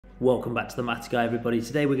Welcome back to the Maths Guy, everybody.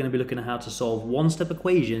 Today we're going to be looking at how to solve one-step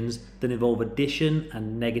equations that involve addition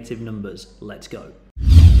and negative numbers. Let's go.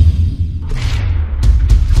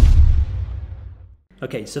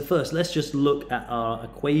 Okay, so first let's just look at our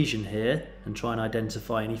equation here and try and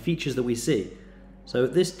identify any features that we see. So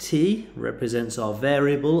this t represents our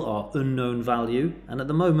variable, our unknown value, and at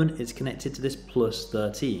the moment it's connected to this plus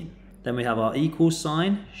 13. Then we have our equal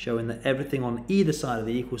sign, showing that everything on either side of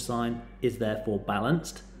the equal sign is therefore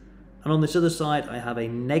balanced. And on this other side, I have a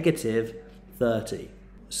negative 30.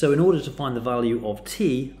 So in order to find the value of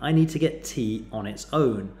t, I need to get t on its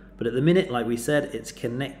own. But at the minute, like we said, it's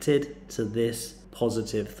connected to this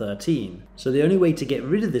positive 13. So the only way to get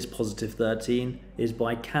rid of this positive 13 is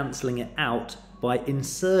by cancelling it out by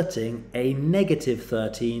inserting a negative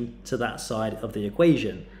 13 to that side of the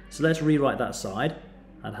equation. So let's rewrite that side.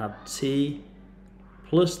 I'd have t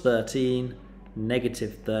plus 13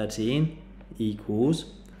 negative 13 equals,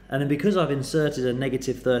 and then because I've inserted a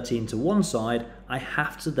negative 13 to one side, I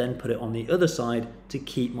have to then put it on the other side to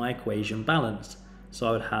keep my equation balanced. So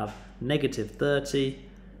I would have negative 30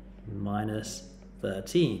 minus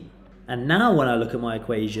 13. And now when I look at my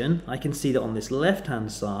equation, I can see that on this left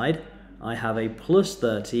hand side, I have a plus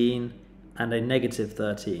 13 and a negative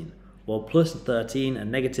 13. Well, plus 13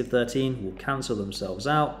 and negative 13 will cancel themselves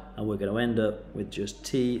out, and we're going to end up with just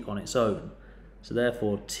t on its own. So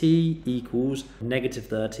therefore t equals negative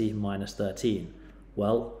 30 minus 13.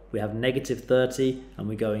 Well, we have negative 30 and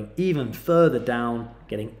we're going even further down,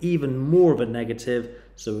 getting even more of a negative,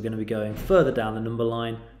 so we're going to be going further down the number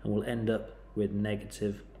line and we'll end up with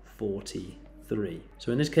negative 43.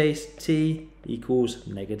 So in this case, t equals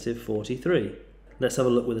negative 43. Let's have a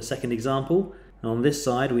look with a second example. And on this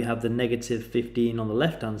side we have the negative 15 on the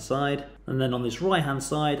left hand side, and then on this right hand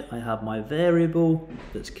side I have my variable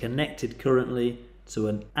that's connected currently to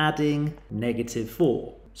an adding negative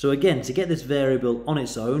 4. So again, to get this variable on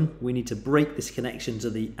its own, we need to break this connection to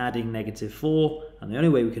the adding negative 4, and the only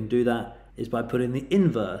way we can do that is by putting the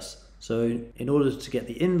inverse. So in order to get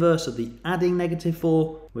the inverse of the adding negative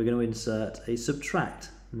 4, we're going to insert a subtract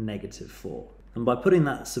negative 4. And by putting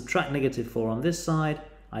that subtract negative 4 on this side,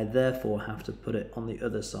 I therefore have to put it on the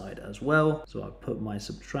other side as well. So I put my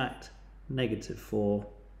subtract negative 4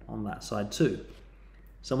 on that side too.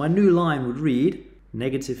 So my new line would read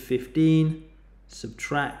negative 15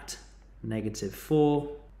 subtract negative 4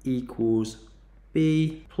 equals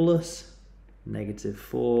b plus negative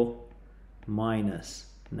 4 minus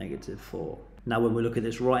negative 4. Now when we look at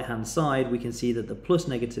this right hand side, we can see that the plus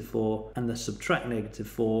negative 4 and the subtract negative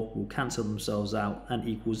 4 will cancel themselves out and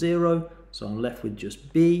equal 0. So I'm left with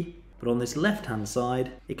just b. But on this left hand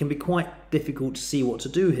side, it can be quite difficult to see what to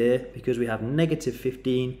do here because we have negative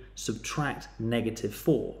 15 subtract negative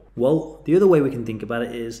 4. Well, the other way we can think about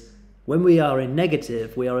it is when we are in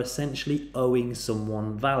negative, we are essentially owing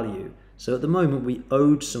someone value. So at the moment we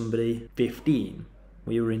owed somebody 15.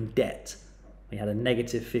 We were in debt. We had a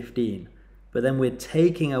negative 15. But then we're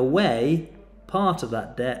taking away part of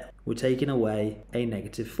that debt. We're taking away a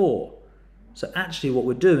negative 4. So actually what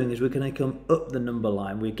we're doing is we're going to come up the number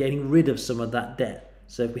line. We're getting rid of some of that debt.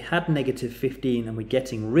 So if we had negative 15 and we're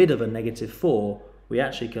getting rid of a negative 4, we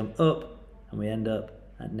actually come up and we end up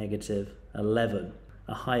at negative 11,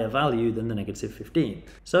 a higher value than the negative 15.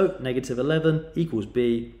 So negative 11 equals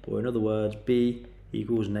b, or in other words, b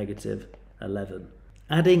equals negative 11.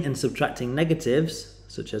 Adding and subtracting negatives,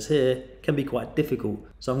 such as here, can be quite difficult.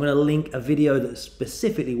 So I'm going to link a video that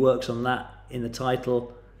specifically works on that in the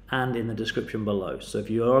title and in the description below. So if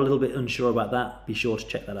you are a little bit unsure about that, be sure to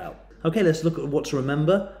check that out. Okay, let's look at what to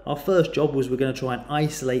remember. Our first job was we're going to try and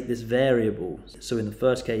isolate this variable. So in the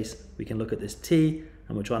first case, we can look at this t,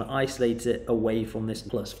 and we're trying to isolate it away from this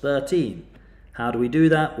plus 13. How do we do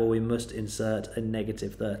that? Well, we must insert a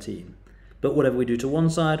negative 13. But whatever we do to one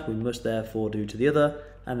side, we must therefore do to the other,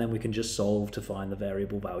 and then we can just solve to find the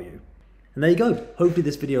variable value. And there you go. Hopefully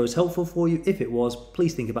this video was helpful for you. If it was,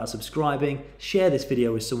 please think about subscribing. Share this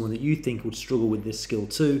video with someone that you think would struggle with this skill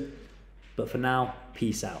too. But for now,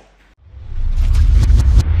 peace out.